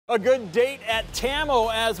A good date at Tamo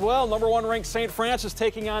as well. Number 1 ranked St. Francis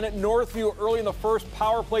taking on Northview early in the first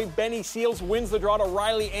power play. Benny Seals wins the draw to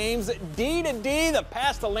Riley Ames. D2D, the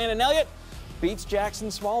pass to Landon Elliott, beats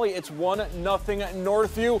Jackson Smalley. It's 1-0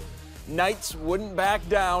 Northview. Knights wouldn't back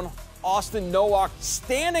down. Austin Nowak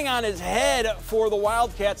standing on his head for the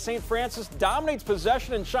Wildcats. St. Francis dominates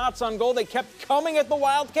possession and shots on goal. They kept coming at the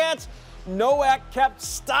Wildcats. Nowak kept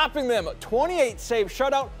stopping them. 28 save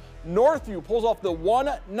shutout. Northview pulls off the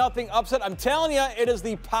 1-0 upset. I'm telling you, it is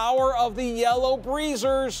the power of the Yellow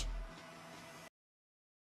Breezers.